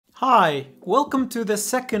Hi, welcome to the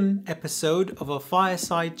second episode of a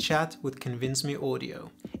Fireside chat with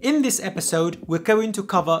ConvinceMeAudio. In this episode, we're going to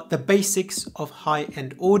cover the basics of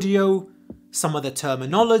high-end audio, some of the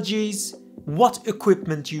terminologies, what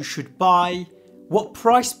equipment you should buy, what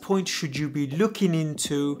price point should you be looking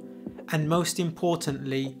into, and most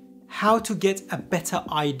importantly, how to get a better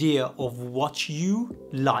idea of what you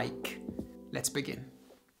like. Let's begin.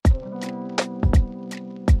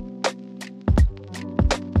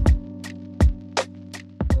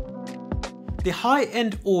 The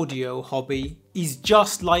high-end audio hobby is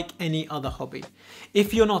just like any other hobby.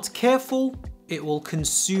 If you're not careful, it will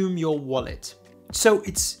consume your wallet. So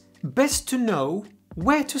it's best to know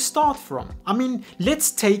where to start from.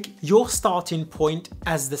 Let's take your starting point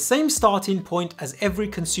as the same starting point as every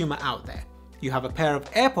consumer out there. You have a pair of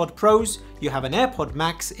AirPod Pros, you have an AirPod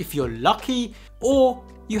Max if you're lucky, or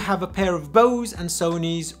you have a pair of Bose and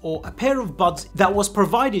Sonys or a pair of buds that was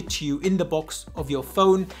provided to you in the box of your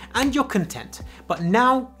phone and you're content. But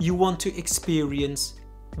now you want to experience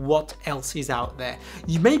what else is out there.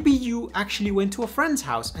 Maybe you actually went to a friend's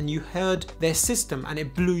house and you heard their system and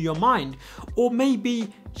it blew your mind. Or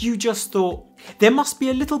maybe you just thought, there must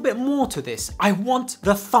be a little bit more to this. I want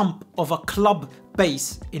the thump of a club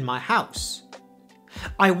bass in my house.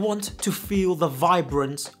 I want to feel the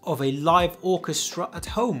vibrance of a live orchestra at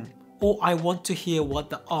home, or I want to hear what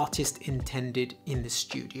the artist intended in the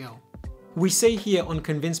studio. We say here on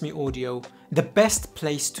ConvinceMeAudio, the best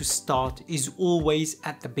place to start is always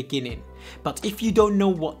at the beginning. But if you don't know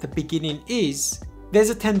what the beginning is, there's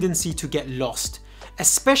a tendency to get lost,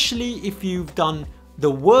 especially if you've done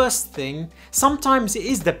the worst thing. Sometimes it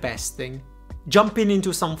is the best thing. Jumping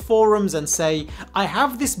into some forums and say, I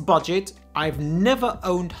have this budget, I've never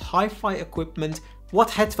owned hi-fi equipment,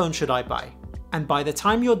 what headphone should I buy? And by the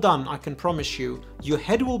time you're done, I can promise you, your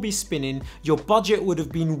head will be spinning, your budget would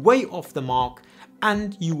have been way off the mark,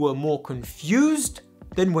 and you were more confused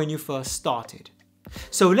than when you first started.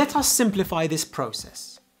 So let us simplify this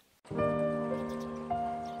process.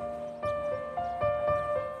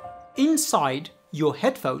 Inside your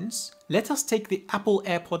headphones, let us take the Apple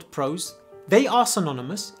AirPod Pros. They are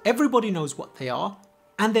synonymous, everybody knows what they are,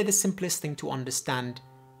 and they're the simplest thing to understand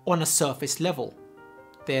on a surface level.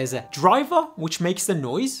 There's a driver which makes the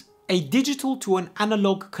noise, a digital to an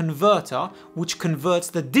analog converter which converts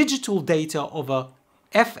the digital data of a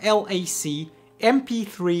FLAC,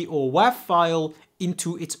 MP3 or WAV file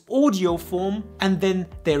into its audio form, and then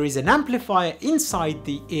there is an amplifier inside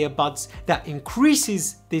the earbuds that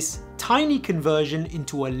increases this tiny conversion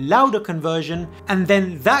into a louder conversion, and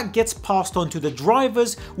then that gets passed on to the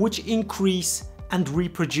drivers which increase and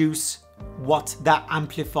reproduce what that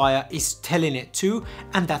amplifier is telling it to,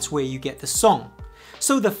 and that's where you get the song.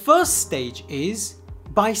 So the first stage is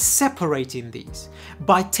by separating these,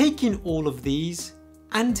 by taking all of these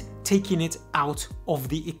and taking it out of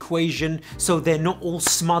the equation so they're not all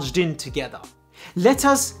smudged in together. Let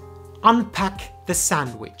us unpack the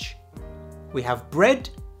sandwich. We have bread,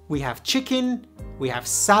 we have chicken, we have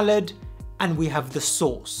salad, and we have the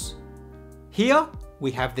sauce. Here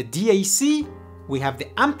we have the DAC, we have the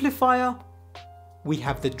amplifier, we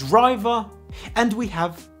have the driver, and we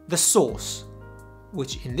have the source,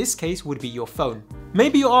 which in this case would be your phone.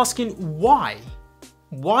 Maybe you're asking why?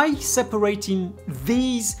 Why separating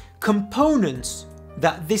these components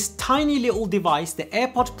that this tiny little device, the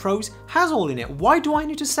AirPod Pros, has all in it? Why do I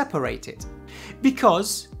need to separate it?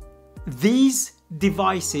 Because these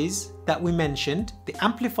devices that we mentioned, the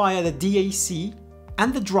amplifier, the DAC,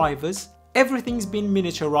 and the drivers, everything's been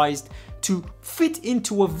miniaturized to fit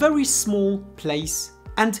into a very small place,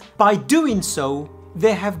 and by doing so,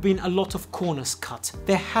 there have been a lot of corners cut.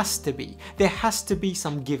 There has to be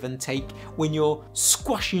some give and take when you're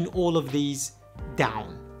squashing all of these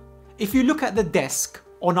down. If you look at the desk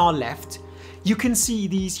on our left, you can see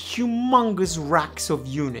these humongous racks of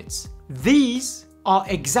units. These are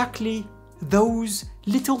exactly those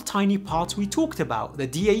little tiny parts we talked about, the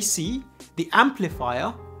DAC, the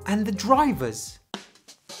amplifier, and the drivers.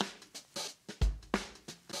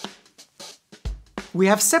 We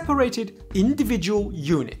have separated individual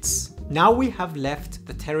units. Now we have left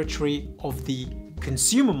the territory of the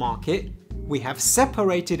consumer market. We have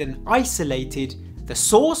separated and isolated the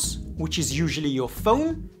source, which is usually your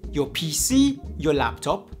phone, your PC, your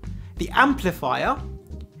laptop, the amplifier,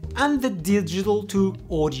 and the digital to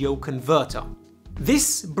audio converter.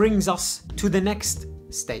 This brings us to the next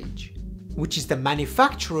stage. which is the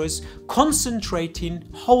manufacturers concentrating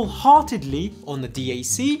wholeheartedly on the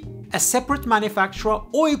DAC, a separate manufacturer,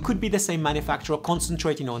 or it could be the same manufacturer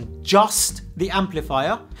concentrating on just the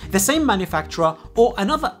amplifier, the same manufacturer or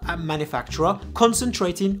another manufacturer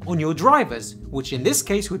concentrating on your drivers, which in this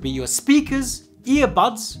case would be your speakers,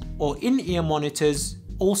 earbuds or in-ear monitors,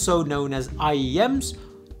 also known as IEMs,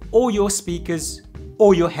 or your speakers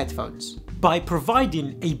or your headphones. By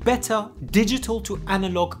providing a better digital to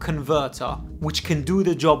analog converter, which can do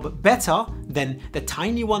the job better than the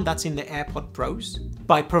tiny one that's in the AirPod Pros,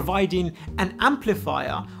 by providing an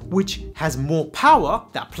amplifier which has more power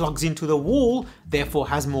that plugs into the wall, therefore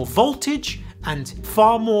has more voltage and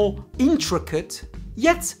far more intricate,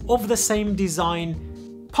 yet of the same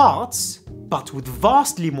design parts, but with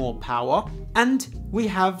vastly more power, and we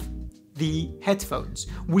have the headphones,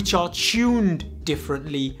 which are tuned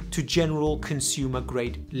differently to general consumer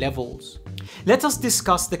grade levels. Let us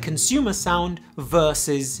discuss the consumer sound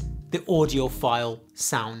versus the audiophile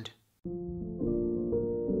sound.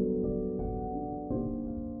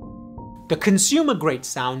 The consumer grade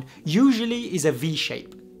sound usually is a V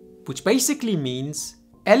shape, which basically means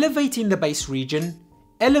elevating the bass region,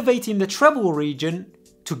 elevating the treble region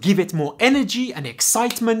to give it more energy and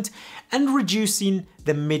excitement, and reducing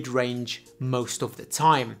the mid-range most of the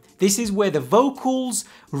time. This is where the vocals,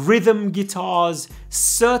 rhythm guitars,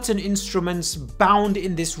 certain instruments bound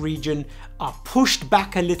in this region are pushed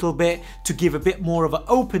back a little bit to give a bit more of an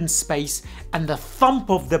open space, and the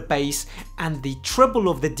thump of the bass and the treble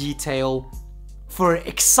of the detail for an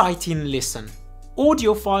exciting listen.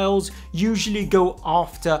 Audiophiles usually go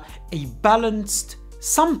after a balanced,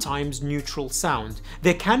 sometimes neutral sound.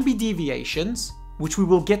 There can be deviations, which we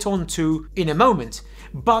will get onto in a moment,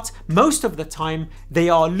 but most of the time they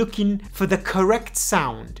are looking for the correct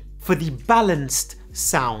sound, for the balanced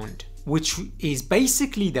sound, which is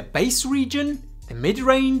basically the bass region, the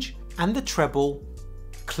mid-range and the treble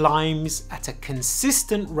climbs at a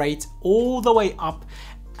consistent rate all the way up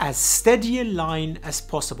as steady a line as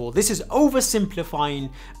possible. This is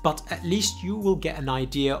oversimplifying, but at least you will get an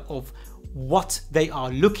idea of what they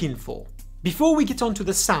are looking for. Before we get on to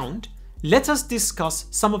the sound, let us discuss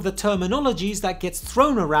some of the terminologies that gets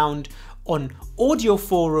thrown around on audio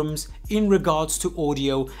forums in regards to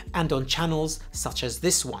audio and on channels such as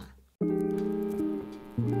this one.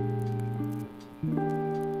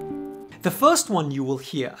 The first one you will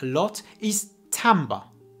hear a lot is timbre.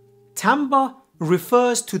 Timbre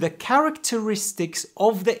refers to the characteristics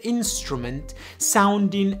of the instrument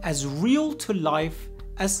sounding as real to life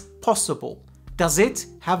as possible. Does it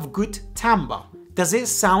have good timbre? Does it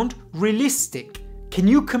sound realistic? Can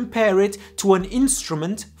you compare it to an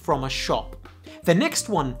instrument from a shop? The next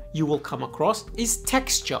one you will come across is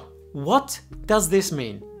texture. What does this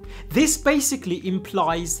mean? This basically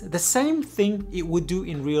implies the same thing it would do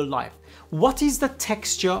in real life. What is the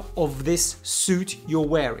texture of this suit you're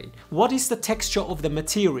wearing? What is the texture of the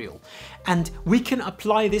material? And we can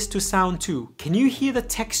apply this to sound too. Can you hear the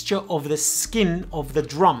texture of the skin of the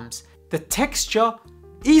drums? The texture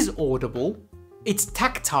is audible, it's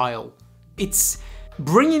tactile, it's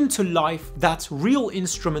bringing to life that real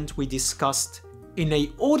instrument we discussed in a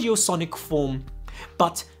audiosonic form,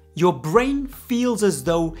 but your brain feels as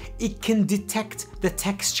though it can detect the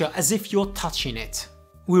texture as if you're touching it.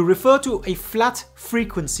 We refer to a flat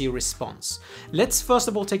frequency response. Let's first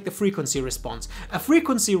of all take the frequency response. A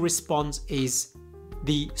frequency response is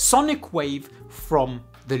the sonic wave from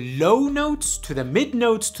the low notes to the mid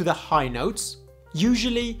notes to the high notes,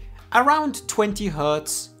 usually around 20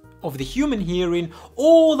 Hz of the human hearing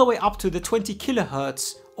all the way up to the 20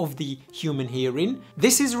 kHz of the human hearing.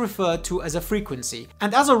 This is referred to as a frequency,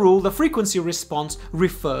 and as a rule the frequency response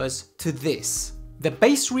refers to this. The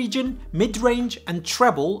bass region, mid-range and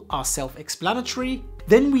treble are self-explanatory.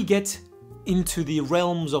 Then we get into the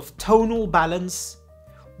realms of tonal balance,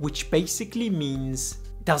 which basically means,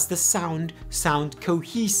 does the sound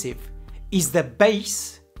cohesive? Is the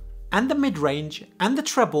bass and the mid-range and the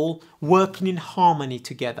treble working in harmony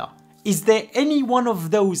together? Is there any one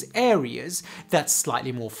of those areas that's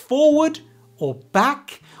slightly more forward or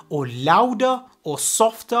back or louder or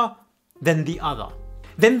softer than the other?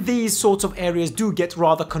 Then these sorts of areas do get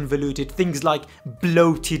rather convoluted. Things like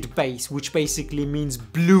bloated bass, which basically means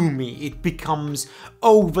bloomy. It becomes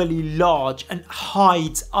overly large and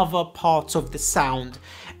hides other parts of the sound.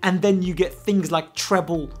 And then you get things like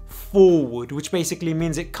treble forward, which basically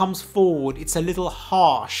means it comes forward. It's a little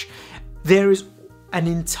harsh. There is an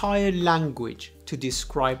entire language to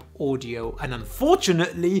describe audio, and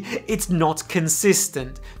unfortunately, it's not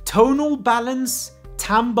consistent. Tonal balance,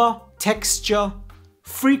 timbre, texture,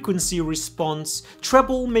 frequency response,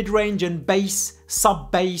 treble, mid-range and bass,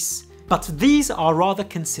 sub-bass, but these are rather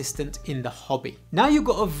consistent in the hobby. Now you've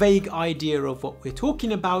got a vague idea of what we're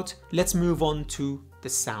talking about, let's move on to the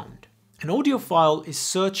sound. An audiophile is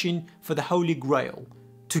searching for the holy grail,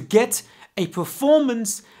 to get a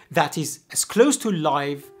performance that is as close to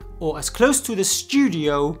live or as close to the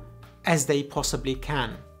studio as they possibly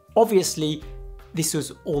can. Obviously, this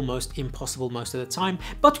was almost impossible most of the time,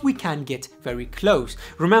 but we can get very close.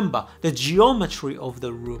 Remember, the geometry of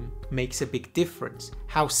the room makes a big difference.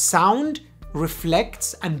 How sound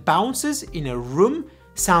reflects and bounces in a room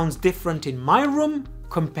sounds different in my room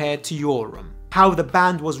compared to your room. How the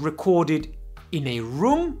band was recorded in a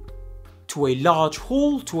room, to a large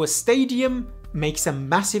hall, to a stadium, makes a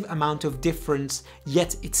massive amount of difference,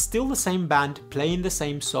 yet it's still the same band playing the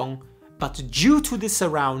same song, but due to the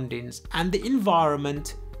surroundings and the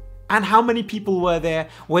environment and how many people were there,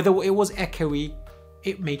 whether it was echoey,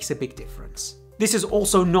 it makes a big difference. This is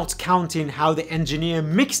also not counting how the engineer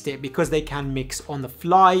mixed it, because they can mix on the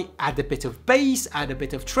fly, add a bit of bass, add a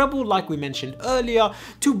bit of treble like we mentioned earlier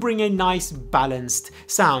to bring a nice balanced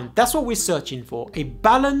sound. That's what we're searching for, a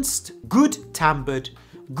balanced, good timbred,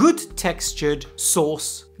 good textured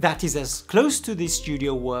source that is as close to the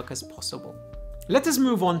studio work as possible. Let us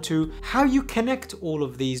move on to how you connect all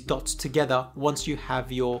of these dots together once you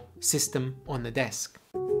have your system on the desk.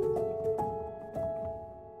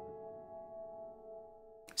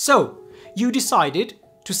 So, you decided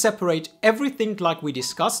to separate everything like we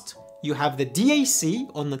discussed. You have the DAC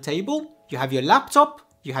on the table, you have your laptop,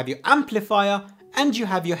 you have your amplifier, and you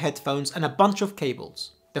have your headphones and a bunch of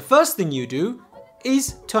cables. The first thing you do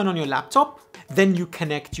is turn on your laptop, then you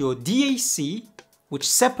connect your DAC, which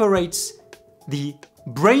separates the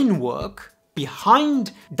brain work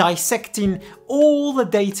behind dissecting all the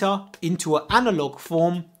data into an analog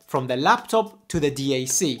form from the laptop to the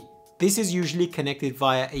DAC. This is usually connected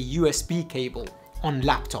via a USB cable on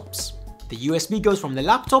laptops. The USB goes from the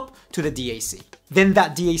laptop to the DAC. Then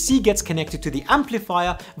that DAC gets connected to the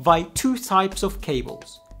amplifier via two types of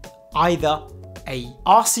cables. Either a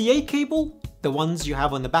RCA cable, the ones you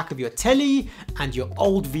have on the back of your telly and your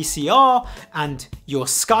old VCR and your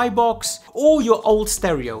Skybox, or your old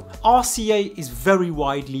stereo. RCA is very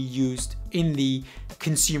widely used in the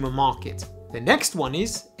consumer market. The next one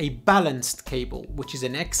is a balanced cable, which is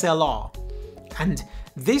an XLR. And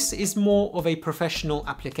this is more of a professional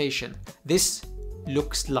application. This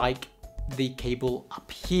looks like the cable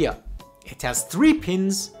up here. It has 3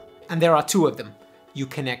 pins and there are 2 of them. You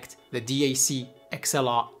connect the DAC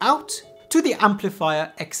XLR out to the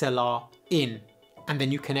amplifier XLR in, and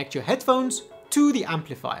then you connect your headphones to the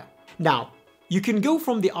amplifier. Now, you can go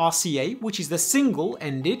from the RCA, which is the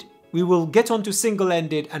single-ended. We will get onto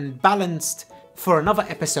single-ended and balanced for another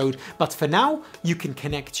episode, but for now, you can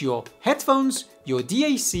connect your headphones, your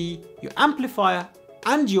DAC, your amplifier,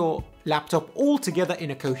 and your laptop all together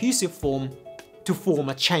in a cohesive form to form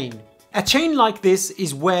a chain. A chain like this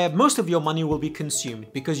is where most of your money will be consumed,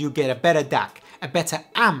 because you get a better DAC, a better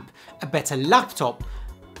amp, a better laptop.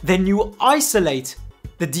 Then you isolate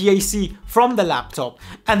the DAC from the laptop,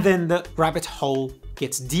 and then the rabbit hole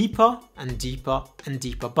gets deeper and deeper and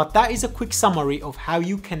deeper. But that is a quick summary of how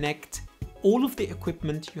you connect all of the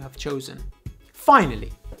equipment you have chosen.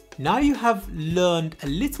 Finally, now you have learned a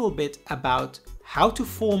little bit about how to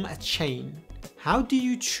form a chain. How do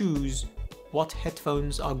you choose what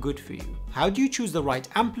headphones are good for you? How do you choose the right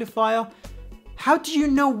amplifier? How do you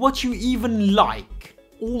know what you even like?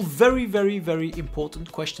 All very, very, very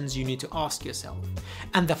important questions you need to ask yourself.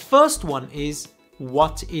 And the first one is,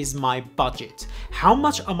 what is my budget? How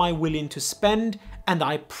much am I willing to spend? And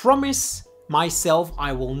I promise myself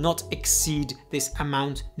I will not exceed this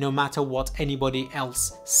amount no matter what anybody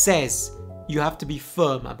else says. You have to be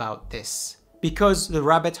firm about this, because the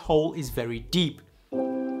rabbit hole is very deep.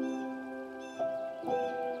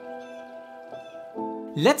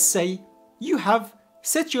 Let's say you have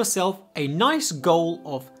set yourself a nice goal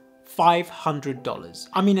of $500.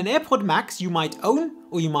 I mean, an AirPod Max you might own,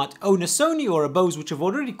 or you might own a Sony or a Bose, which have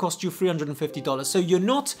already cost you $350. So you're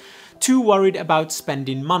not too worried about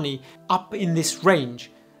spending money up in this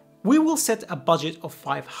range. We will set a budget of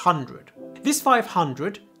 500. This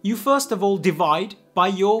 500, you first of all divide by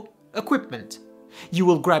your equipment. You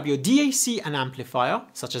will grab your DAC and amplifier,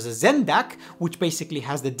 such as a Zen DAC, which basically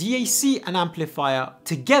has the DAC and amplifier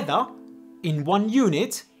together in one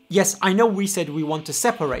unit. Yes, I know we said we want to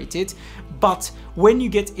separate it, but when you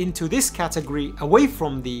get into this category away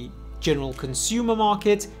from the general consumer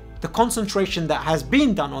market, the concentration that has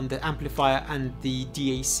been done on the amplifier and the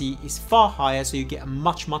DAC is far higher, so you get a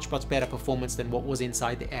much better performance than what was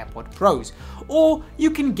inside the AirPod Pros. Or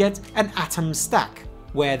you can get an Atom stack,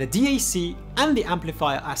 where the DAC and the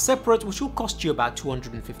amplifier are separate, which will cost you about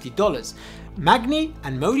 $250. Magni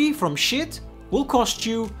and Modi from Shit will cost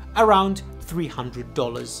you around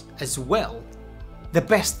 $300 as well. The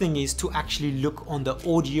best thing is to actually look on the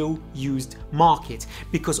audio used market,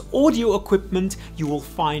 because audio equipment you will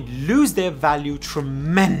find lose their value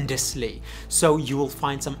tremendously. So you will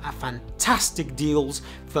find some fantastic deals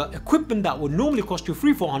for equipment that would normally cost you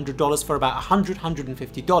 $300-400 for about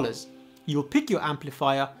 $100-150. You'll pick your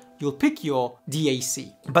amplifier, you'll pick your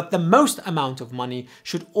DAC, but the most amount of money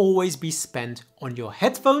should always be spent on your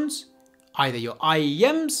headphones, either your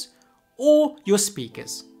IEMs or your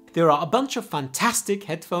speakers. There are a bunch of fantastic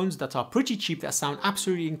headphones that are pretty cheap that sound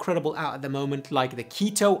absolutely incredible out at the moment, like the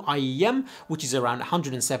Keto IEM, which is around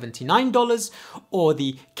 $179, or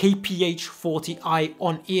the KPH40i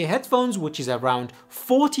on-ear headphones, which is around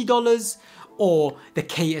 $40, or the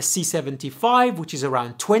KSC75, which is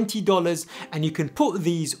around $20, and you can put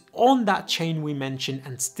these on that chain we mentioned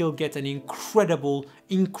and still get an incredible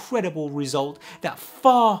result that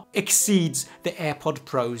far exceeds the AirPod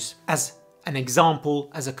Pros as an example,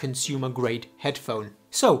 as a consumer grade headphone.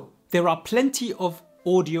 So there are plenty of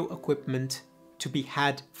audio equipment to be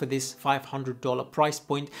had for this $500 price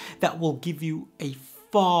point that will give you a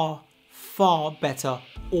far better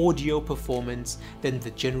audio performance than the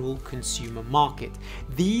general consumer market.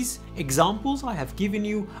 These examples I have given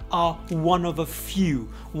you are one of a few,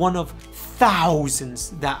 one of thousands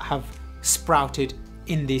that have sprouted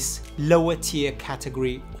in this lower tier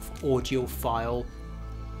category of audiophile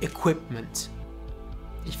equipment.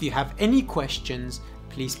 If you have any questions,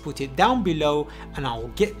 please put it down below and I'll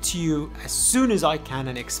get to you as soon as I can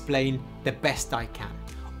and explain the best I can.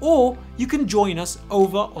 Or you can join us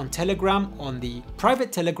over on Telegram, on the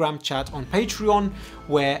private Telegram chat on Patreon,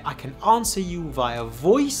 where I can answer you via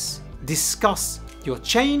voice, discuss your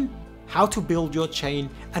chain, how to build your chain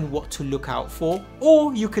and what to look out for.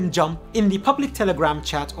 Or you can jump in the public Telegram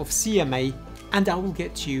chat of CMA and I will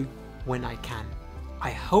get to you when I can. I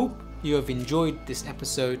hope you have enjoyed this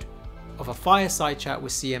episode of a Fireside Chat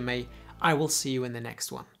with CMA. I will see you in the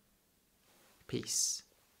next one. Peace.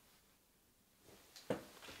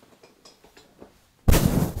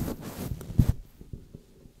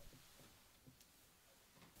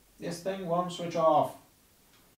 This thing won't switch off.